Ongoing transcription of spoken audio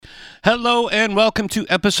Hello and welcome to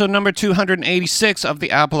episode number 286 of the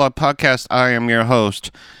Apolog Podcast. I am your host,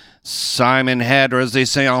 Simon Head, or as they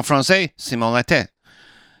say en français, Simon Latte.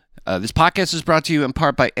 This podcast is brought to you in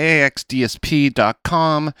part by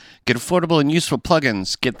AXDSP.com. Get affordable and useful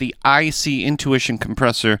plugins. Get the IC Intuition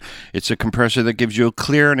Compressor. It's a compressor that gives you a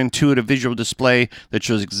clear and intuitive visual display that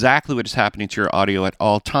shows exactly what is happening to your audio at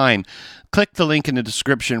all time. Click the link in the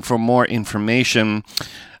description for more information.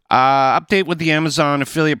 Update with the Amazon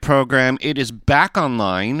affiliate program. It is back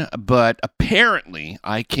online, but apparently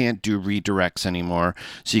I can't do redirects anymore.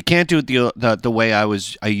 So you can't do it the way I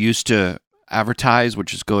used to advertise,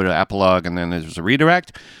 which is go to Apolog and then there's a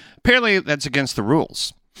redirect. Apparently that's against the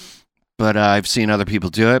rules. But I've seen other people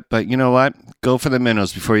do it. But you know what? Go for the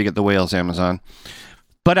minnows before you get the whales, Amazon.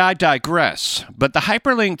 But I digress. But the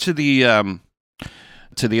hyperlink to the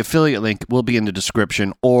affiliate link will be in the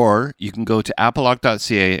description, or you can go to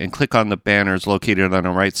apolog.ca and click on the banners located on the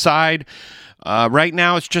right side. Right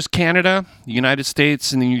now, it's just Canada, United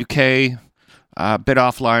States, and the UK. A bit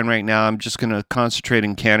offline right now. I'm just going to concentrate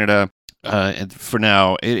in Canada for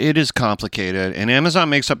now. It is complicated, and Amazon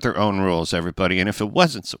makes up their own rules, everybody. And if it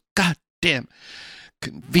wasn't so goddamn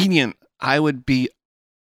convenient, I would be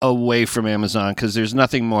away from Amazon, because there's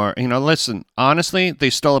nothing more. Listen, honestly, they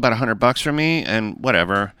stole about $100 from me, and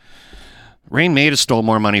whatever. Rain Maida stole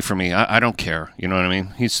more money from me. I don't care. You know what I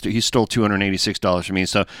mean? He stole $286 from me.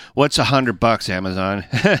 So what's $100, Amazon?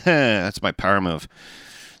 That's my power move.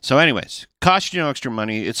 So anyways, costs you no extra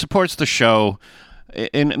money. It supports the show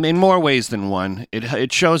in more ways than one.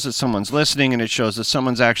 It shows that someone's listening, and it shows that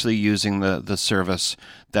someone's actually using the service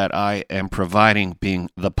that I am providing, being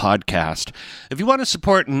the podcast. If you want to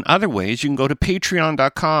support in other ways, you can go to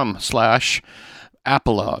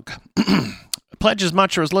patreon.com/apolog. Pledge as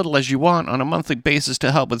much or as little as you want on a monthly basis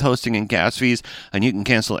to help with hosting and gas fees, and you can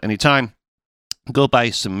cancel at any time. Go buy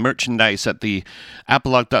some merchandise at the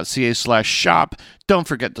apolog.ca/shop. Don't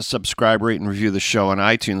forget to subscribe, rate, and review the show on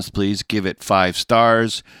iTunes. Please give it 5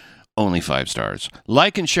 stars. Only 5 stars.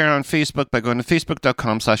 Like and share on Facebook by going to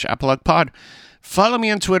facebook.com/apologpod. Follow me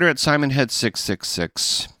on Twitter at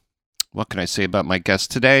SimonHead666. What can I say about my guest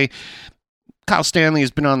today? Kyle Stanley has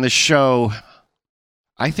been on this show,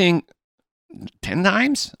 I think, 10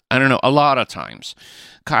 times? I don't know, a lot of times.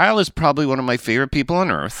 Kyle is probably one of my favorite people on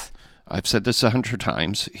earth. I've said this 100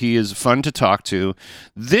 times. He is fun to talk to.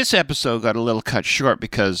 This episode got a little cut short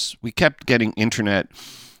because we kept getting internet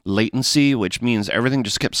latency, which means everything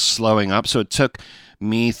just kept slowing up. So it took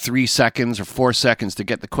me 3 seconds or 4 seconds to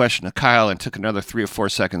get the question to Kyle, and took another 3 or 4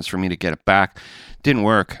 seconds for me to get it back. Didn't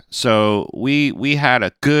work. So we had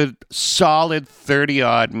a good solid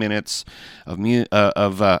 30-odd minutes of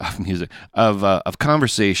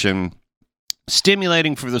conversation.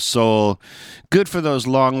 Stimulating for the soul, good for those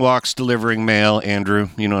long walks delivering mail. Andrew,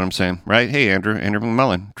 you know what I'm saying, right? Hey, Andrew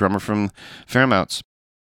McMullen, drummer from Fairmounts.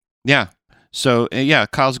 Yeah. So,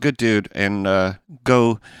 Kyle's a good dude, and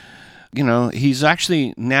he's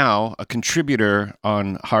actually now a contributor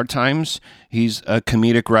on Hard Times. He's a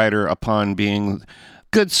comedic writer upon being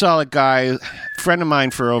good, solid guy, friend of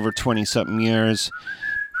mine for over 20-something years.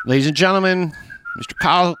 Ladies and gentlemen, Mr.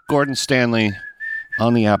 Kyle Gordon Stanley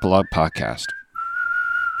on the Apolog Podcast.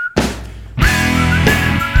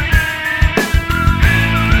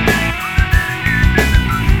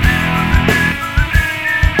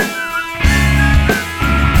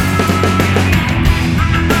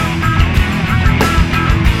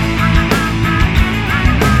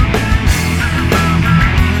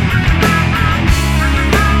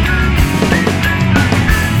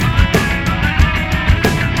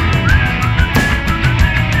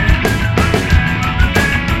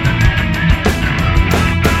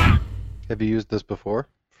 Have you used this before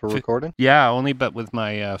for recording? Yeah, only but with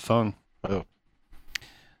my phone. Oh.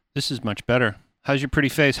 This is much better. How's your pretty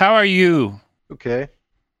face? How are you? Okay,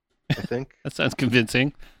 I think. That sounds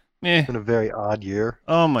convincing. It's been a very odd year.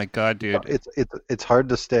 Oh my god, dude. It's hard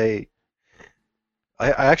to stay.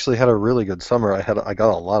 I actually had a really good summer. I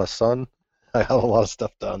got a lot of sun. I had a lot of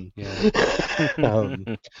stuff done. Yeah.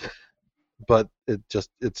 But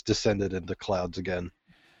it's descended into clouds again.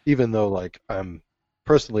 Even though I'm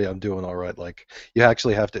doing all right. You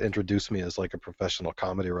actually have to introduce me as a professional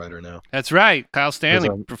comedy writer now. That's right. Kyle Stanley,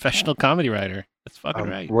 professional comedy writer. That's fucking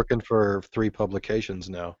right. I'm working for 3 publications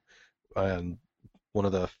now. And one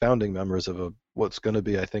of the founding members of what's going to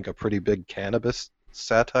be, I think, a pretty big cannabis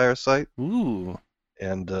satire site. Ooh.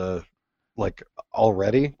 And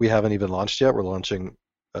already, we haven't even launched yet. We're launching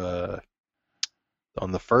on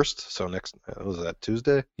the 1st, so next, was that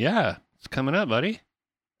Tuesday? Yeah, it's coming up, buddy.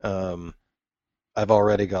 I've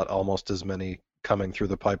already got almost as many coming through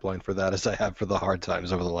the pipeline for that as I have for the hard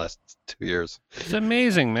times over the last 2 years. It's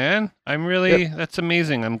amazing, man. Yep. That's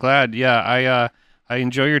amazing. I'm glad. Yeah, I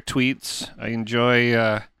enjoy your tweets. I enjoy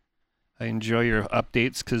your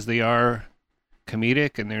updates because they are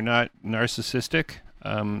comedic and they're not narcissistic.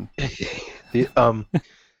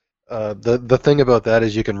 The thing about that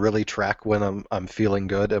is you can really track when I'm feeling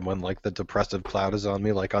good and when like the depressive cloud is on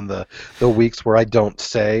me, like on the weeks where I don't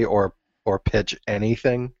say or pitch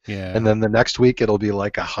anything, Yeah. and then the next week it'll be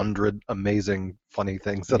like 100 amazing funny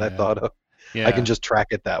things that I Yeah. thought of. Yeah. I can just track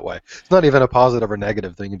it that way. It's not even a positive or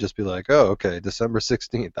negative thing. You just be like, oh, okay, December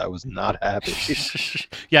 16th, I was not happy.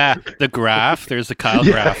 Yeah, the graph. There's the Kyle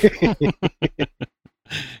Yeah. graph.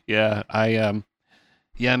 Yeah,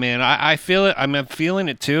 yeah, man, I feel it. I'm feeling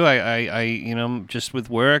it too. You know, just with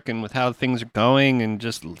work and with how things are going and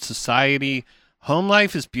just society, home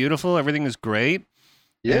life is beautiful. Everything is great.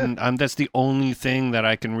 Yeah. And that's the only thing that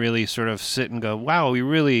I can really sort of sit and go, wow,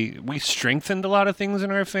 we strengthened a lot of things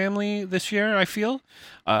in our family this year, I feel.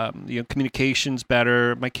 You know, communication's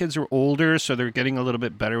better. My kids are older, so they're getting a little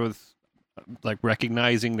bit better with like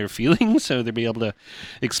recognizing their feelings, so they'll be able to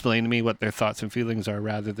explain to me what their thoughts and feelings are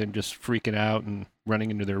rather than just freaking out and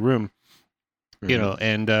running into their room. You know,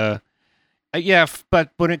 and yeah,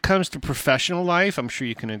 but when it comes to professional life, I'm sure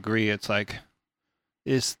you can agree, it's like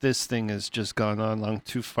this thing has just gone on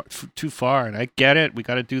too far, and I get it. We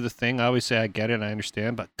got to do the thing. I always say I get it and I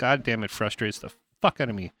understand, but goddamn, it frustrates the fuck out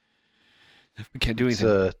of me. We can't do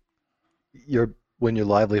anything. When your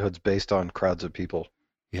livelihood's based on crowds of people,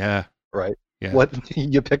 Yeah. right? Yeah. What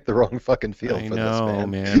you picked the wrong fucking field I for know, this,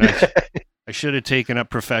 man. I should have taken up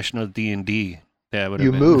professional D&D. That would have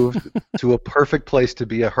You been... moved to a perfect place to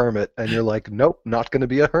be a hermit, and you're like, nope, not going to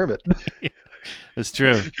be a hermit. That's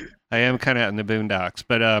true. I am kind of out in the boondocks,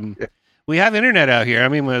 but we have internet out here. I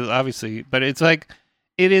mean, well, obviously, but it's like,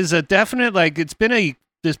 it is a definite, like,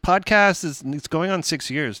 this podcast it's going on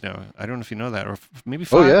 6 years now. I don't know if you know that, or maybe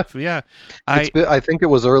 5. Oh, yeah. I think it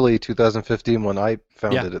was early 2015 when I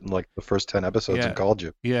founded Yeah. it in like the first 10 episodes Yeah. and called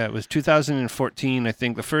you. Yeah, it was 2014. I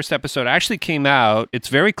think the first episode actually came out. It's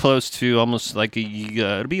very close to almost like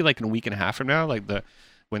it'll be like in a week and a half from now. Like I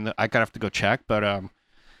gotta have to go check, but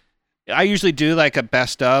I usually do like a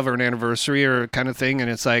best of or an anniversary or kind of thing, and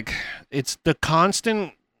it's like it's the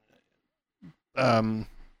constant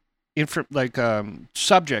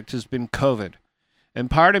subject has been COVID, and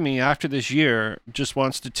part of me after this year just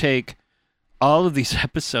wants to take all of these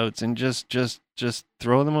episodes and just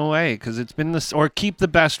throw them away because it's been this, or keep the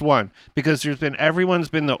best one because everyone's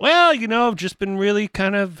been I've just been really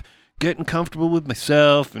kind of getting comfortable with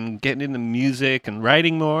myself and getting into music and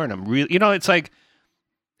writing more, and I'm really, it's like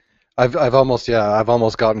I've almost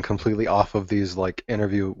gotten completely off of these like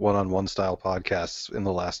interview one-on-one style podcasts in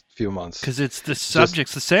the last few months because it's the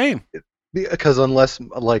subject's the same. Because unless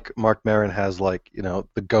like Mark Maron has like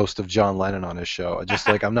the ghost of John Lennon on his show, I just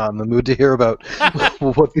like I'm not in the mood to hear about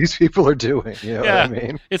what these people are doing. You know what I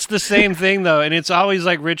mean? It's the same thing though, and it's always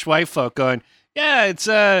like rich white folk going, yeah, it's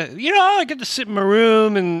I get to sit in my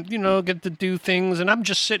room and get to do things, and I'm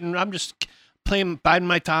just biding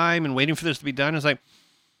my time and waiting for this to be done. It's like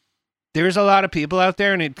there's a lot of people out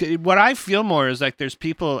there, and what I feel more is like there's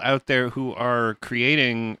people out there who are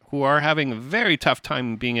having a very tough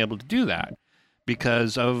time being able to do that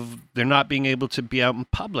because of they're not being able to be out in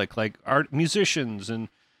public, like musicians and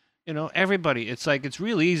everybody. It's like it's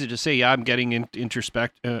really easy to say, yeah, I'm getting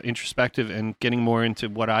introspective and getting more into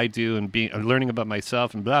what I do and learning about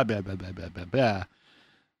myself and blah blah blah blah blah blah blah.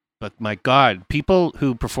 But my God, people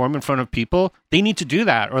who perform in front of people, they need to do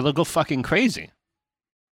that or they'll go fucking crazy.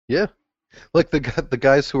 Yeah. Like the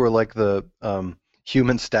guys who are like the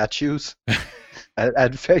human statues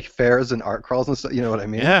at fake fairs and art crawls and stuff. You know what I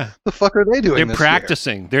mean? Yeah. The fuck are they doing? They're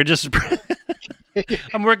practicing. They're just.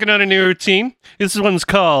 I'm working on a new routine. This one's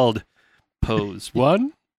called Pose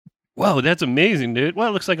 1. Whoa, that's amazing, dude. Well,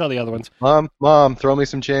 it looks like all the other ones. Mom, throw me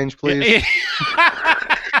some change, please.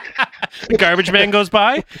 The garbage man goes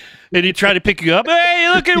by, and he try to pick you up. Hey,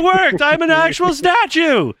 look, it worked. I'm an actual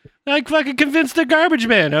statue. I fucking convinced the garbage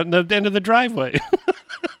man out at the end of the driveway.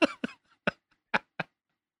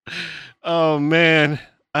 Oh man,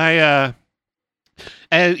 I've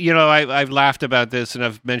laughed about this and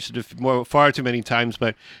I've mentioned it far too many times.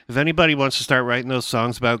 But if anybody wants to start writing those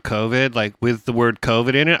songs about COVID, like with the word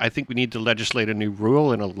COVID in it, I think we need to legislate a new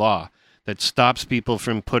rule and a law that stops people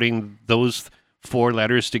from putting those 4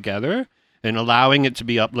 letters together and allowing it to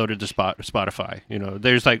be uploaded to Spotify.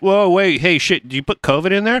 There's like, whoa, wait, hey, shit, do you put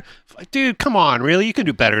COVID in there? Like, dude, come on, really? You can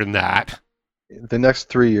do better than that. The next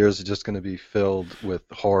 3 years are just going to be filled with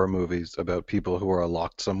horror movies about people who are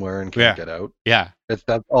locked somewhere and can't get out. Yeah.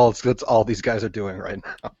 That's all these guys are doing right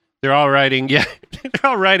now. They're all writing, they're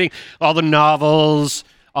all writing all the novels,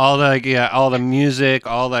 all the music,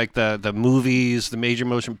 all like the movies, the major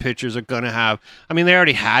motion pictures are gonna have. I mean, they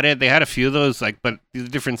already had it. They had a few of those, but the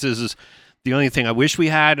difference is the only thing I wish we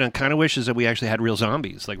had, and I kind of wish, is that we actually had real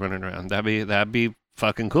zombies like running around. That'd be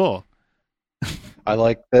fucking cool. I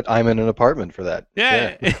like that I'm in an apartment for that.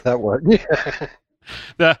 Yeah. That worked.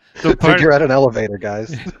 The Figure out an elevator,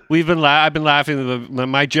 guys. I've been laughing.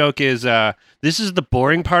 My joke is this is the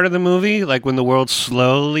boring part of the movie, like when the world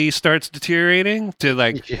slowly starts deteriorating to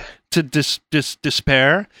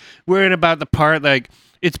despair. We're in about the part like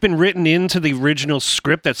it's been written into the original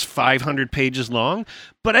script that's 500 pages long,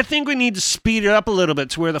 but I think we need to speed it up a little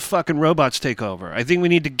bit to where the fucking robots take over. I think we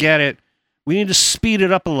need to get it. We need to speed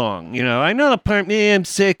it up along. I know the part. I'm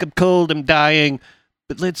sick. I'm cold. I'm dying.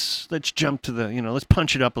 But let's jump to let's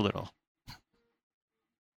punch it up a little.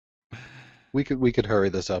 We could hurry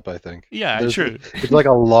this up, I think. Yeah, sure. It's like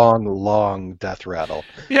a long death rattle.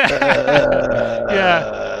 Yeah.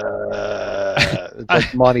 It's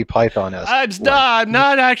like Monty Python-esque. I'm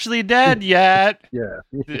not actually dead yet. Yeah.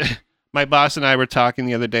 My boss and I were talking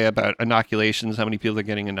the other day about inoculations, how many people are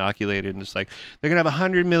getting inoculated, and it's like they're gonna have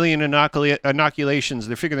 100 million inoculations.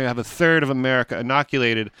 They're figuring they have a third of America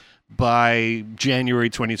inoculated by January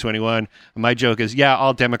 2021. And my joke is, yeah,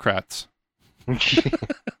 all Democrats.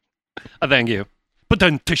 Thank you. But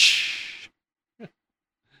then,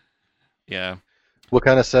 yeah. What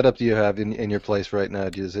kind of setup do you have in your place right now?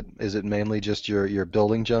 Is it mainly just your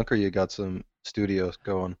building junk, or you got some studios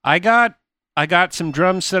going? I got some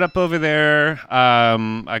drums set up over there.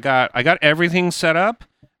 I got everything set up.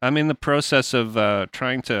 I'm in the process of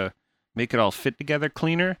trying to make it all fit together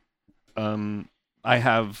cleaner. I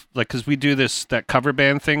have because we do that cover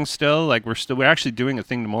band thing still. We're actually doing a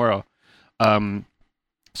thing tomorrow.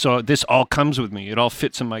 So this all comes with me. It all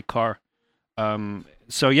fits in my car.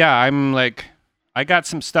 So yeah, I got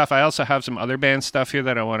some stuff. I also have some other band stuff here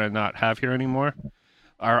that I want to not have here anymore.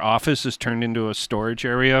 Our office is turned into a storage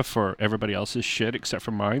area for everybody else's shit except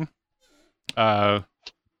for mine. I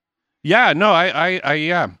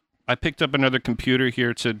picked up another computer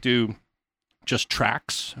here to do just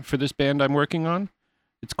tracks for this band I'm working on.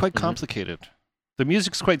 It's quite complicated. The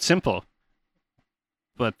music's quite simple,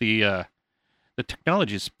 but the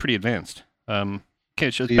technology is pretty advanced.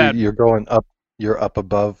 It's just bad. You're going up. You're up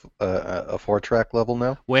above a 4-track level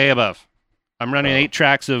now. Way above. I'm running 8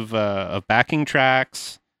 tracks of backing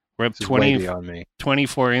tracks. We're up 24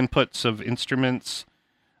 inputs of instruments,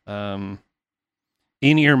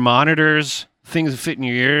 in-ear monitors, things that fit in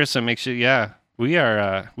your ears. So make sure, we are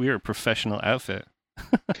a professional outfit.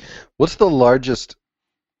 What's the largest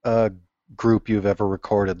group you've ever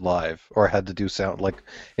recorded live or had to do sound, like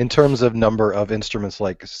in terms of number of instruments,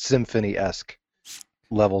 like symphony-esque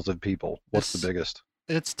levels of people? What's the biggest?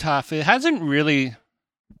 It's tough. It hasn't really.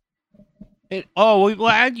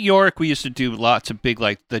 At York we used to do lots of big,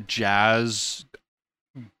 like the jazz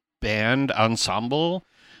band ensemble,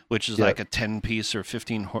 which is like a 10-piece or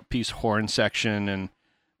 15-piece horn section, and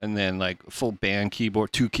then like full band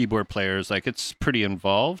keyboard, 2 keyboard players. Like it's pretty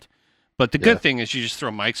involved. But the good thing is you just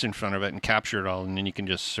throw mics in front of it and capture it all, and then you can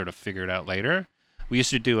just sort of figure it out later. We used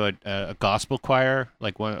to do a gospel choir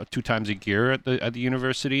like 2 times a year at the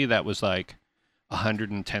university. That was like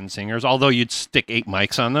 110 singers. Although you'd stick 8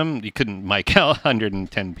 mics on them, you couldn't mic out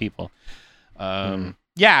 110 people.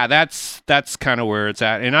 Yeah, that's kind of where it's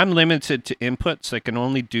at. And I'm limited to inputs. I can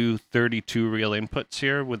only do 32 real inputs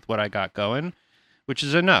here with what I got going, which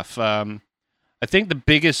is enough. I think the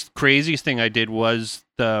biggest, craziest thing I did was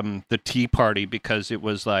the tea party, because it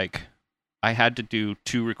was like I had to do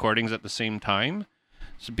 2 recordings at the same time,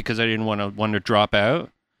 because I didn't want one to drop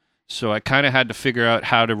out. So I kind of had to figure out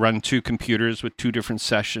how to run 2 computers with 2 different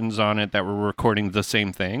sessions on it that were recording the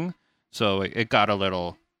same thing. So it got a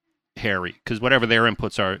little hairy, because whatever their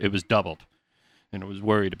inputs are, it was doubled. And I was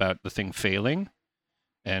worried about the thing failing.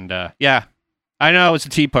 And yeah, I know it's a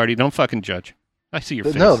tea party. Don't fucking judge. I see your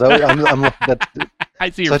face. No, that's I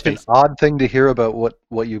see your face. Such an odd thing to hear about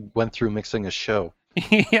what you went through mixing a show.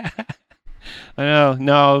 Yeah, I know.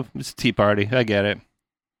 No, it's a tea party. I get it.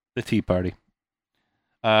 The tea party.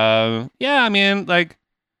 Yeah, I mean, like,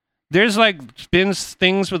 there's like been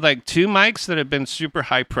things with like 2 mics that have been super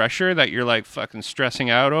high pressure that you're like fucking stressing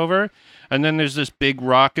out over, and then there's this big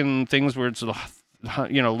rockin' things where it's,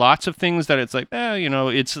 lots of things that it's like,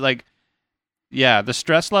 it's like, yeah, the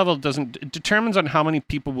stress level it determines on how many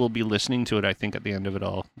people will be listening to it, I think, at the end of it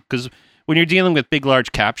all. Because when you're dealing with big,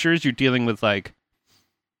 large captures, you're dealing with like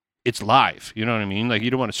it's live. You know what I mean? Like, you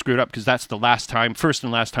don't want to screw it up because that's the first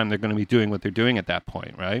and last time they're going to be doing what they're doing at that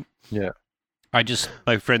point, right? Yeah.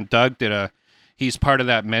 My friend Doug he's part of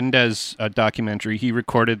that Mendez documentary. He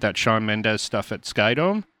recorded that Shawn Mendes stuff at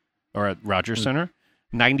Skydome or at Rogers Center.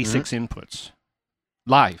 96 inputs.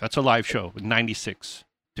 Live. That's a live show with 96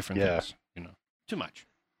 different things. You know, too much.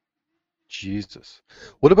 Jesus.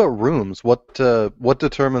 What about rooms? What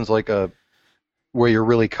determines like where you're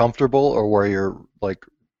really comfortable or where you're like,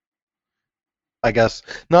 I guess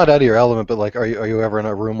not out of your element, but like, are you ever in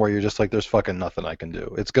a room where you're just like, there's fucking nothing I can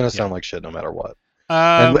do? It's gonna sound like shit no matter what.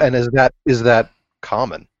 And is that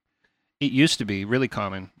common? It used to be really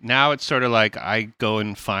common. Now it's sort of like I go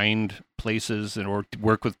and find places or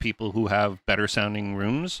work with people who have better sounding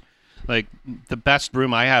rooms. Like the best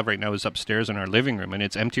room I have right now is upstairs in our living room, and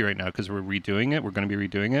it's empty right now because we're redoing it. We're going to be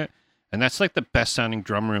redoing it, and that's like the best sounding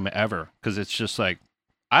drum room ever because it's just like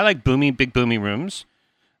I like big boomy rooms.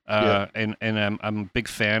 And I'm a big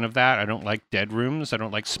fan of that. I don't like dead rooms. I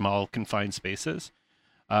don't like small confined spaces.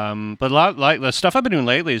 But a lot like the stuff I've been doing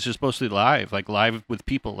lately is just mostly live with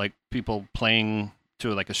people, like people playing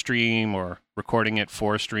to like a stream or recording it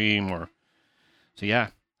for a stream so yeah,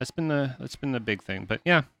 that's been the big thing. But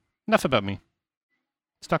yeah, enough about me.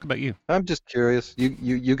 Let's talk about you. I'm just curious.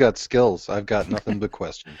 You got skills. I've got nothing but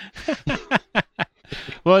questions.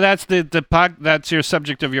 Well, that's that's your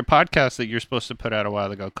subject of your podcast that you're supposed to put out a while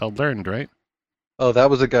ago called Learned, right? Oh, that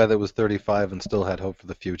was a guy that was 35 and still had hope for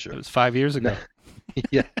the future. It was 5 years ago.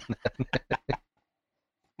 Yeah.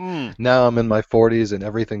 Now I'm in my 40s and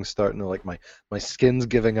everything's starting to like my skin's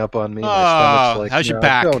giving up on me. My stomach's like, how's your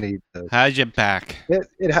back? I don't eat this. How's your back?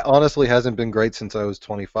 It honestly hasn't been great since I was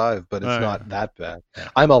 25, but it's not that bad. Yeah.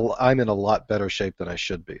 I'm in a lot better shape than I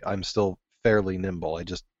should be. I'm still fairly nimble. I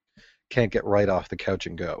just can't get right off the couch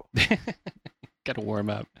and go. Got to warm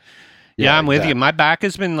up. Yeah, I'm with you. My back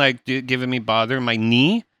has been like giving me bother. My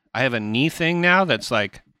knee, I have a knee thing now that's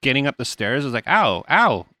like getting up the stairs is like,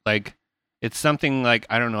 ow. Like it's something like,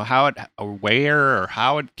 I don't know where or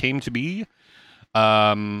how it came to be.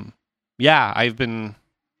 Yeah, I've been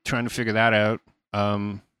trying to figure that out.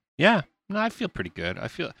 Yeah, no, I feel pretty good. I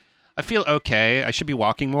feel okay. I should be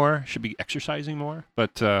walking more, should be exercising more,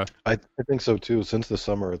 but I think so too. Since the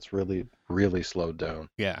summer, it's really, really slowed down.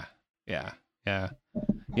 Yeah.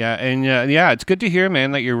 And it's good to hear,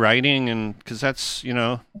 man, that you're writing, and because that's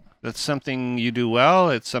something you do well.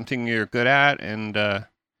 It's something you're good at, and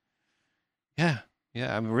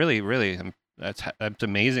I'm really, that's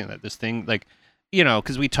amazing that this thing, like,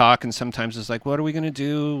 because we talk and sometimes it's like, what are we gonna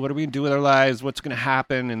do? What are we gonna do with our lives? What's gonna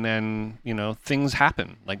happen? And then things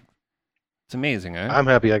happen. Like, it's amazing. Eh? I'm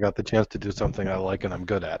happy I got the chance to do something I like and I'm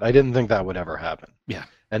good at. I didn't think that would ever happen. Yeah.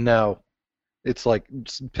 And now it's like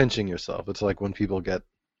pinching yourself. It's like when people get,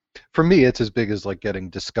 for me, it's as big as like getting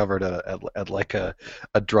discovered at like a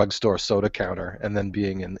drugstore soda counter and then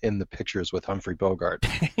being in the pictures with Humphrey Bogart.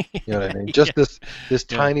 You know what I mean? Just this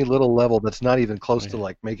tiny little level that's not even close to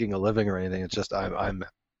like making a living or anything. It's just I'm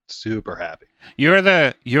super happy. You're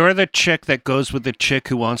the chick that goes with the chick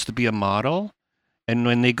who wants to be a model. And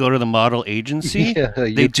when they go to the model agency,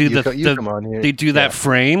 they do that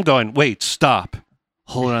frame going, wait, stop.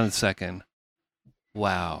 Hold on a second.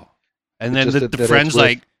 Wow. And then the friend's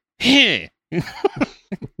like, hey.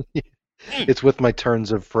 It's with my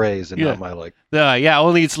turns of phrase and not my like.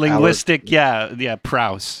 Only it's linguistic.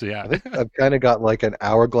 Prouse. Yeah. I think I've kind of got like an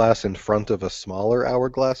hourglass in front of a smaller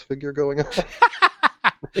hourglass figure going on.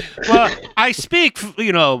 Well, I speak,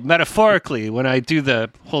 metaphorically when I do the.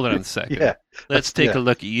 Hold on a second. Yeah. Let's take a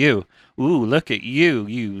look at you. Ooh, look at you,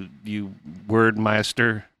 you word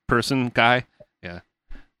master person guy. Yeah,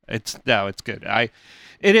 it's good.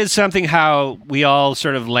 It is something how we all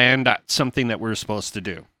sort of land at something that we're supposed to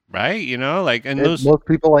do, right? Most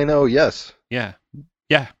people I know, yes. Yeah.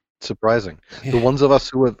 Surprising. Yeah. The ones of us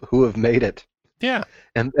who have made it. Yeah.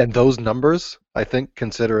 And those numbers, I think,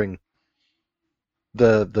 considering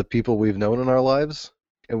the people we've known in our lives.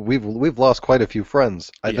 We've lost quite a few friends.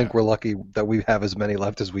 I think we're lucky that we have as many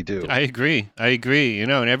left as we do. I agree.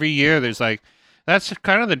 And every year there's like, that's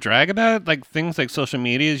kind of the drag about like things like social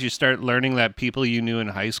media is you start learning that people you knew in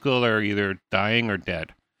high school are either dying or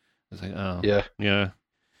dead. It's like, oh yeah.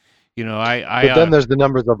 But then there's the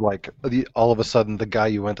numbers of like all of a sudden the guy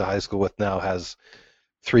you went to high school with now has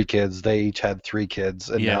 3 kids. They each had 3 kids,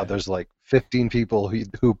 and now there's like 15 people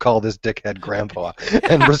who call this dickhead grandpa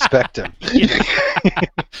and respect him.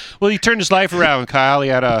 Well, he turned his life around, Kyle. He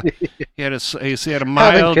had a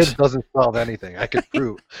mild. Having kids doesn't solve anything. I could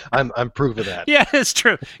prove. I'm proof of that. Yeah, it's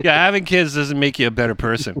true. Yeah, having kids doesn't make you a better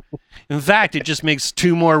person. In fact, it just makes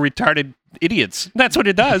 2 more retarded idiots. That's what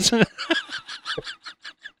it does.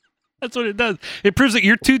 That's what it does. It proves that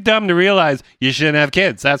you're too dumb to realize you shouldn't have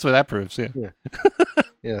kids. That's what that proves. Yeah.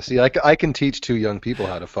 Yeah. See, I can teach two young people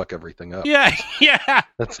how to fuck everything up. Yeah. Yeah.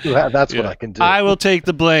 That's Yeah. what I can do. I will take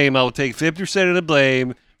the blame. I will take 50% of the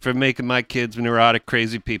blame for making my kids neurotic,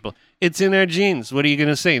 crazy people. It's in our genes. What are you going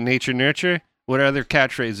to say? Nature, nurture? What other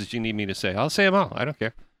catchphrases you need me to say? I'll say them all. I don't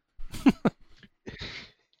care.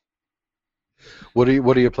 What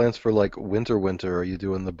are your plans for like winter? Are you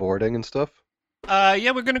doing the boarding and stuff?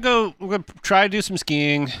 Yeah, we're gonna try to do some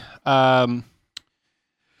skiing. Yeah,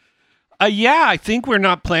 I think we're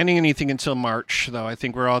not planning anything until March, though. I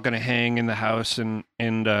think we're all gonna hang in the house, and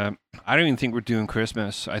I don't even think we're doing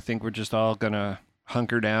Christmas. I think we're just all gonna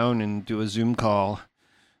hunker down and do a Zoom call.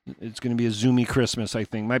 It's gonna be a Zoomy Christmas, I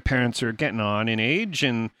think. My parents are getting on in age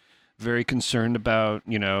and very concerned about,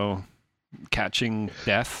 catching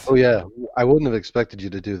death. Oh yeah, I wouldn't have expected you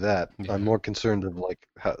to do that. Yeah. I'm more concerned of like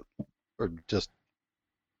how, or just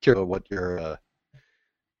curious what your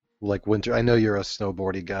like winter. I know you're a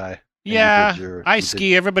snowboardy guy. and Yeah, I you did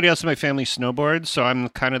ski. Everybody else in my family snowboards, so I'm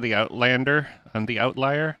kind of the outlander. I'm the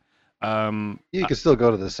outlier. You can still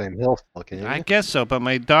go to the same hill, still, can I you? guess so, but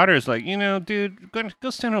my daughter's like, dude, go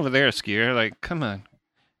stand over there, skier. Like, come on,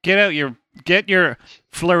 get your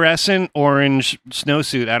fluorescent orange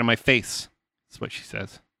snowsuit out of my face. That's what she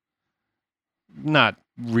says. Not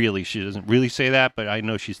really. She doesn't really say that, but I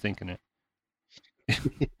know she's thinking it.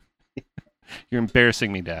 You're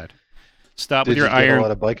embarrassing me, Dad. Stop Did with you your get a iron.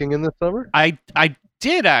 lot of biking in the summer? I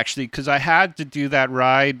did actually, because I had to do that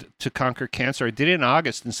ride to conquer cancer. I did it in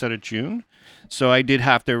August instead of June, so I did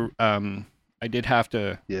have to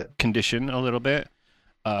Yeah. condition a little bit.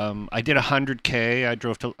 I did 100K.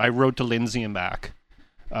 I rode to Lindsay and back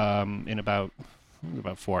in about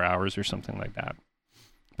 4 hours or something like that.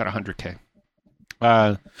 About 100K.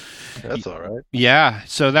 That's all right. Yeah.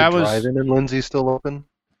 So that The was. drive-in in Lindsay still open?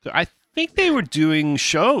 I think they were doing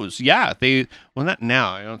shows. Yeah, not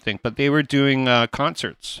now, I don't think, but they were doing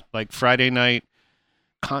concerts, like Friday night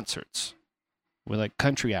concerts with like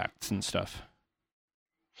country acts and stuff.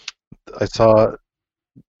 I saw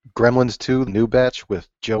Gremlins 2, the new batch with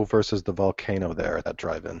Joe versus the Volcano there at that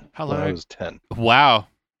drive-in How when I long? was 10. Wow,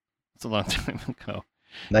 that's a long time ago.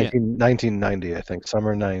 1990, I think,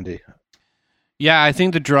 summer 90. Yeah, I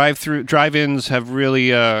think the drive-ins have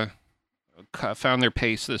really found their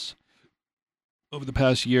pace over the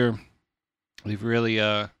past year. They've really,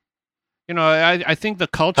 I think the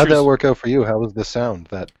culture. How'd that work out for you? How was the sound?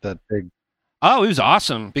 That big. Oh, it was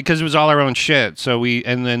awesome because it was all our own shit. So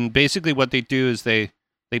and then basically what they do is they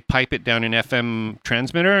pipe it down an FM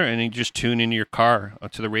transmitter and you just tune into your car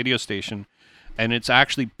to the radio station. And it's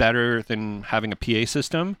actually better than having a PA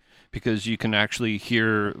system because you can actually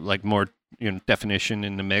hear like more, definition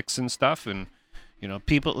in the mix and stuff. And,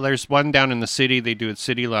 there's one down in the city, they do it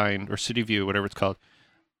City Line or City View, whatever it's called.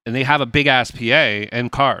 And they have a big ass PA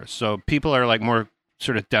and cars. So people are like more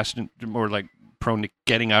sort of more like prone to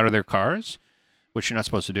getting out of their cars, which you're not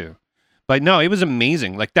supposed to do. But no, it was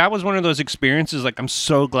amazing. Like that was one of those experiences. Like I'm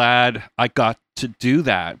so glad I got to do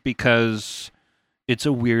that because it's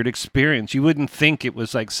a weird experience. You wouldn't think it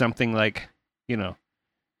was like something like, it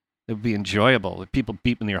would be enjoyable with people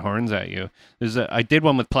beeping their horns at you. I did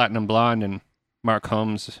one with Platinum Blonde, and Mark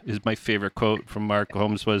Holmes is my favorite quote from Mark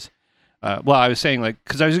Holmes was, I was saying like,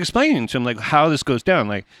 because I was explaining to him like how this goes down.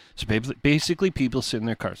 Like, so basically people sit in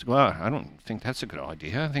their cars. Well, I don't think that's a good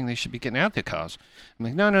idea. I think they should be getting out their cars. I'm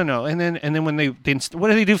like, no. And then when what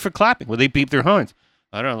do they do for clapping? Well, they beep their horns.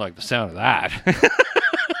 I don't like the sound of that.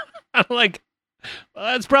 I'm like, well,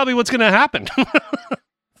 that's probably what's going to happen.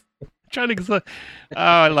 Oh,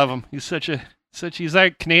 I love him. He's he's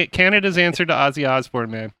like Canada's answer to Ozzy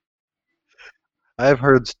Osbourne, man. I've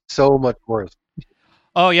heard so much worse.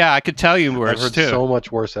 Oh yeah, I could tell you I've worse heard too. so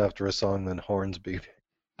much worse after a song than horns beeping.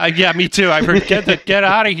 Yeah, me too. I've heard get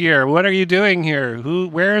out of here. What are you doing here?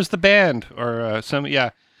 Where is the band? Or yeah,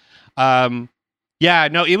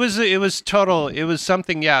 no, it was total. It was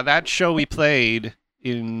something. Yeah, that show we played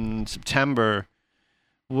in September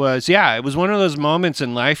it was one of those moments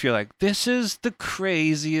in life. You're like, this is the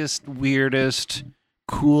craziest, weirdest,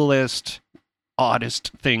 coolest,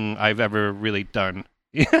 oddest thing I've ever really done.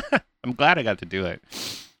 I'm glad I got to do it.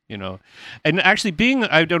 And actually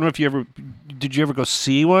I don't know if did you ever go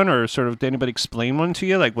see one or sort of did anybody explain one to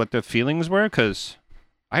you, like what the feelings were? Because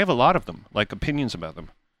I have a lot of them, like opinions about them.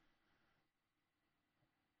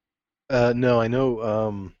 No, I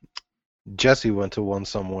know Jesse went to one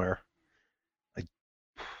somewhere.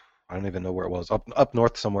 I don't even know where it was. Up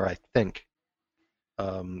north somewhere, I think.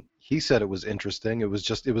 He said it was interesting. It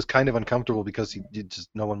was kind of uncomfortable because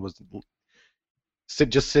no one was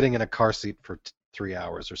just sitting in a car seat for 3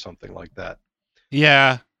 hours or something like that.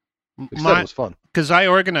 Yeah. Which I said it was fun. Because I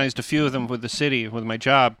organized a few of them with the city, with my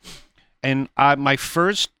job. And my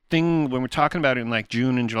first thing when we're talking about it in like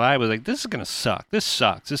June and July was like, this is going to suck. This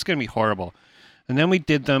sucks. This is going to be horrible. And then we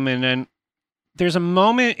did them. And then there's a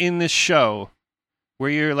moment in this show where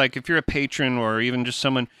you're like, if you're a patron or even just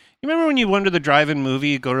someone, you remember when you went to the drive-in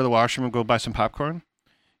movie, go to the washroom and go buy some popcorn?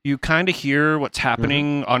 You kind of hear what's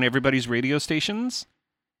happening on everybody's radio stations.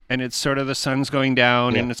 And it's sort of the sun's going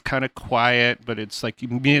down and it's kind of quiet, but it's like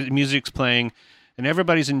music's playing and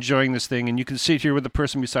everybody's enjoying this thing. And you can sit here with the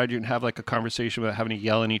person beside you and have like a conversation without having to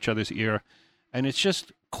yell in each other's ear. And it's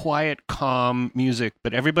just quiet, calm music,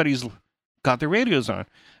 but everybody's got their radios on.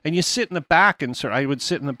 And you sit in the back and I would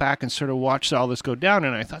sit in the back and sort of watch all this go down.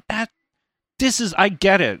 And I thought I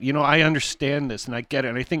get it. You know, I understand this and I get it.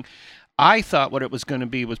 And I thought what it was going to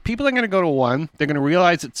be was people are going to go to one, they're going to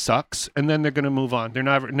realize it sucks, and then they're going to move on. They're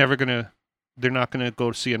not going to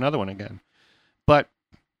go see another one again. But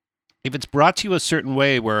if it's brought to you a certain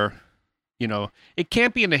way where, you know, it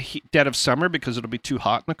can't be in the dead of summer because it'll be too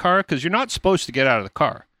hot in the car because you're not supposed to get out of the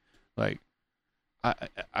car. Like,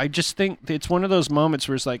 I just think it's one of those moments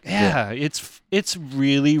where it's like, it's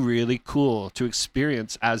really, really cool to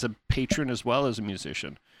experience as a patron as well as a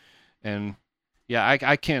musician. And yeah,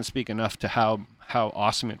 I can't speak enough to how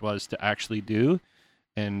awesome it was to actually do.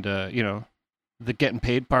 And, you know, the getting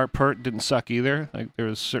paid part didn't suck either. Like there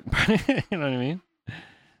was a certain part, you know what I mean?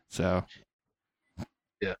 So.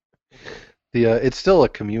 Yeah. It's still a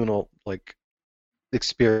communal, like,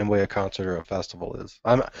 experience way a concert or a festival is.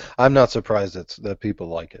 I'm not surprised that people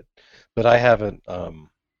like it. But I haven't,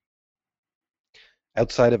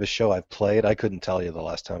 outside of a show I've played, I couldn't tell you the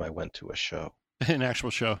last time I went to a show. An actual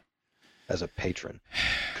show. As a patron,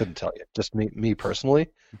 couldn't tell you. Just me personally,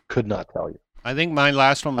 could not tell you. I think my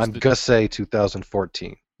last one was. I'm gonna say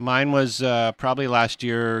 2014. Mine was probably last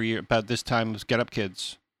year about this time was Get Up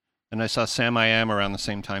Kids, and I saw Sam I Am around the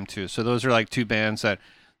same time too. So those are like two bands that.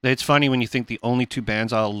 It's funny when you think the only two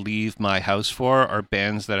bands I'll leave my house for are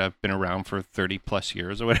bands that have been around for 30 plus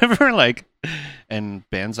years or whatever, like, and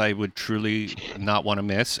bands I would truly not want to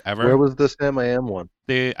miss ever. Where was the Sam I Am one?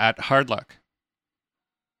 At Hard Luck.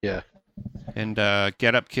 Yeah. And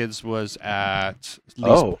Get Up Kids was at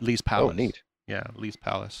Lee's Palace. Oh, neat. Yeah, Lee's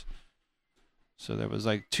Palace. So there was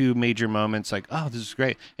like two major moments like, oh, this is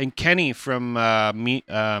great. And Kenny from what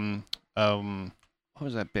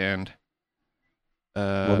was that band?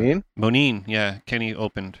 Moneen, yeah. Kenny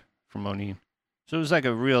opened for Moneen. So it was like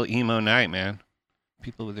a real emo night, man.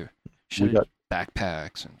 People with their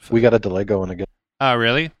backpacks. And we got a delay going again. Oh,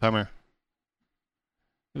 really? Bummer.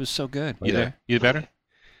 It was so good. You there? You better?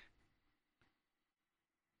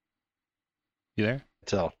 You there?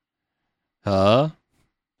 Tell.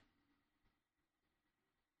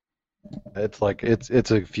 It's like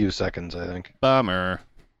it's a few seconds, I think. Bummer.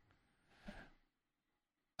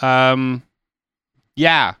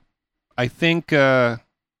 Yeah. I think I'm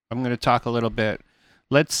going to talk a little bit.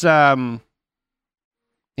 Let's yeah.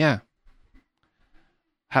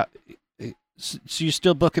 So you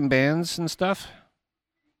still booking bands and stuff?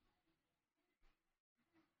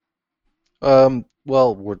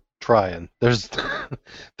 Well, we're trying. There's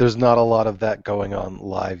not a lot of that going on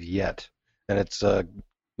live yet, and it's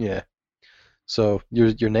yeah. So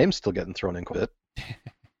your name's still getting thrown in quite a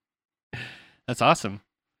bit. That's awesome.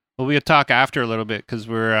 Well, we'll talk after a little bit because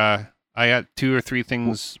we're I got 2 or 3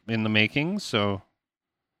 things in the making, so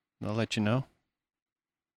I'll let you know.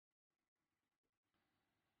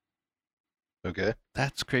 Okay.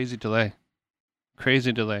 That's crazy delay.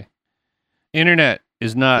 Crazy delay. Internet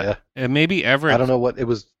is not maybe ever. I don't know what it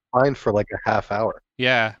was fine for like a half hour.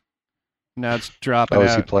 Yeah. Now it's dropping out. Oh,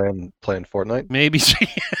 is he playing Fortnite? Maybe.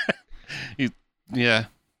 Yeah.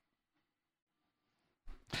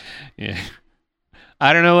 Yeah.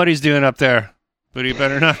 I don't know what he's doing up there, but he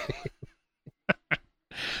better not.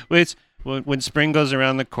 Wait, when Spring goes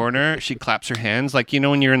around the corner, she claps her hands. Like, you know,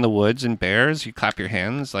 when you're in the woods and bears, you clap your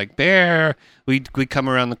hands like bear. We come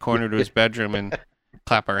around the corner to his bedroom and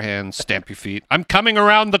clap our hands, stamp your feet. I'm coming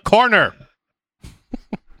around the corner.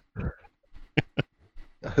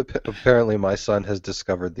 Apparently, my son has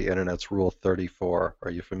discovered the internet's Rule 34.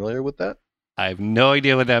 Are you familiar with that? I have no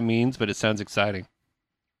idea what that means, but it sounds exciting.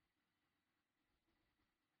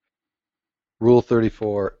 Rule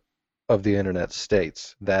 34 of the internet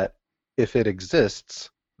states that if it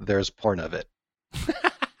exists, there's porn of it.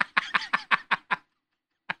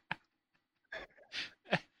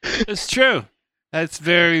 It's true. That's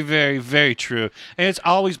very, very, very true. And it's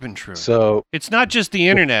always been true. So it's not just the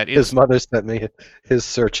internet. His mother sent me his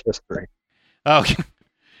search history. Oh,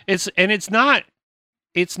 it's not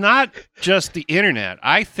it's not just the internet.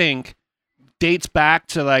 I think dates back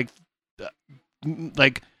to like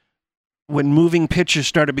when moving pictures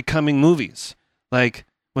started becoming movies. Like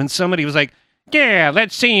when somebody was like, yeah,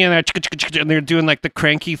 let's see, and they're doing like the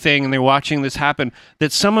cranky thing and they're watching this happen,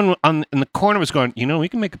 that someone in the corner was going, we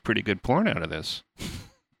can make a pretty good porn out of this.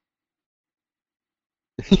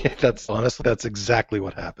 Yeah, that's exactly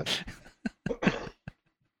what happened.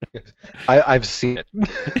 I've seen it.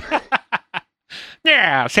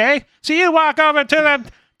 Yeah, see? So you walk over to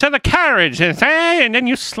the carriage and then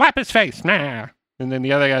you slap his face. Nah. And then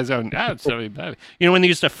the other guy's going, it's so bad. When they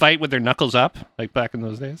used to fight with their knuckles up, like back in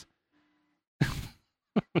those days?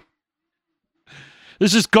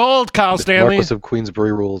 This is gold, Kyle Stanley. Marquis of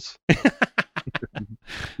Queensbury rules.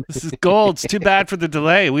 This is gold. It's too bad for the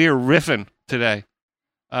delay. We are riffing today.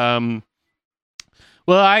 Well,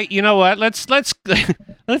 you know what? Let's let's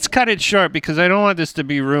cut it short because I don't want this to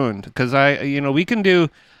be ruined. Because I'd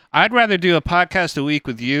rather do a podcast a week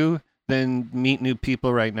with you than meet new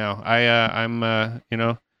people right now.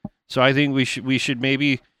 So I think we should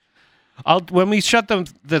maybe. When we shut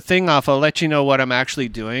the thing off, I'll let you know what I'm actually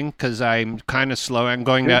doing because I'm kind of slow. I'm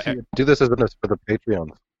going to do this as a bonus for the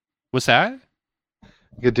Patreons. What's that?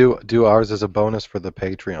 You could do ours as a bonus for the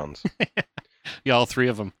Patreons. Yeah, all three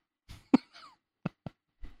of them.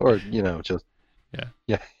 Or, just...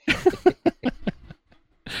 Yeah.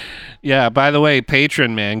 Yeah, by the way,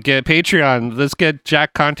 patron, man. Get Patreon. Let's get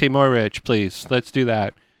Jack Conte more rich, please. Let's do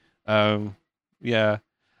that. Yeah.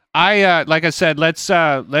 Like I said, let's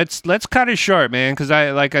cut it short, man, because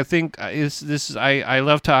I think I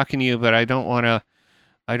love talking to you, but I don't want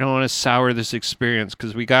to sour this experience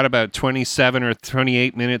because we got about 27 or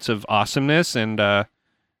 28 minutes of awesomeness, and I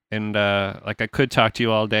could talk to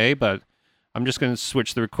you all day, but I'm just going to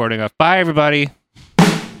switch the recording off. Bye, everybody.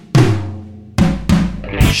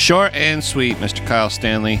 Short and sweet, Mr. Kyle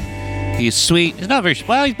Stanley. He's sweet. He's not very...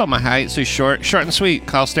 Well, he's about my height, so he's short. Short and sweet,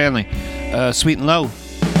 Kyle Stanley. Sweet and low,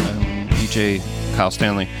 DJ Kyle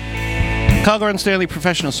Stanley. Kyle Gordon Stanley,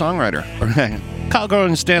 professional songwriter. Kyle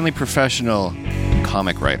Gordon Stanley, professional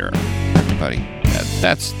comic writer. Everybody.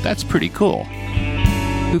 That's pretty cool.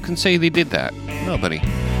 Who can say they did that? Nobody.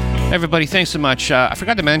 Everybody, thanks so much. I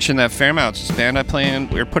forgot to mention that Fairmounts, this band I play in,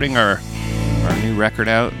 we're putting our new record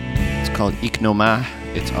out. It's called Iknoma.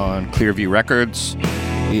 It's on Clearview Records.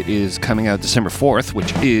 It is coming out December 4th,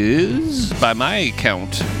 which is, by my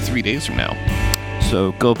count, 3 days from now.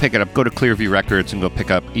 So go pick it up. Go to Clearview Records and go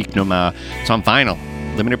pick up Iknoma. It's on vinyl.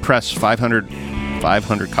 Limited press, 500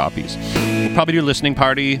 copies. We'll probably do a listening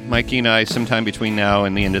party, Mikey and I, sometime between now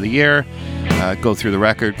and the end of the year. Go through the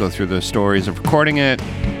record, go through the stories of recording it.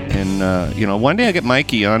 And, one day I get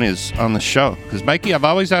Mikey on the show. Because I've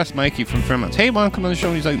always asked Mikey from Fairmounts, hey, want to come on the show?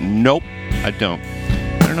 And he's like, nope, I don't.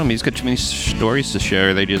 I don't know, he's got too many stories to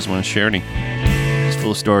share. They just want to share any. He's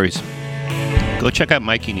full of stories. Go check out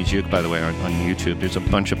Mikey Nijuk, by the way, on YouTube. There's a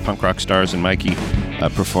bunch of punk rock stars and Mikey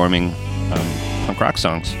performing punk rock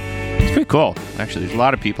songs. It's pretty cool. Actually, there's a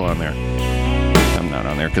lot of people on there. I'm not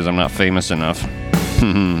on there because I'm not famous enough.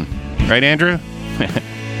 Right, Andrew?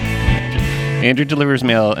 Andrew delivers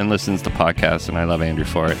mail and listens to podcasts, and I love Andrew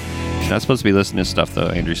for it. He's not supposed to be listening to stuff, though.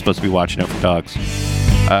 Andrew's supposed to be watching out for dogs.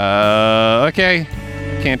 Okay.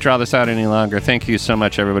 Can't draw this out any longer. Thank you so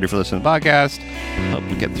much, everybody, for listening to the podcast. Hope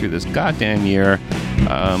we get through this goddamn year.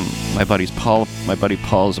 My buddy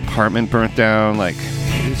Paul's apartment burnt down. Like,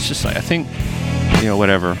 it's just like, I think,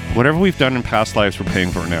 whatever we've done in past lives, we're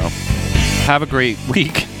paying for now. Have a great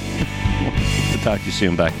week. We'll talk to you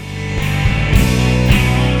soon. Bye.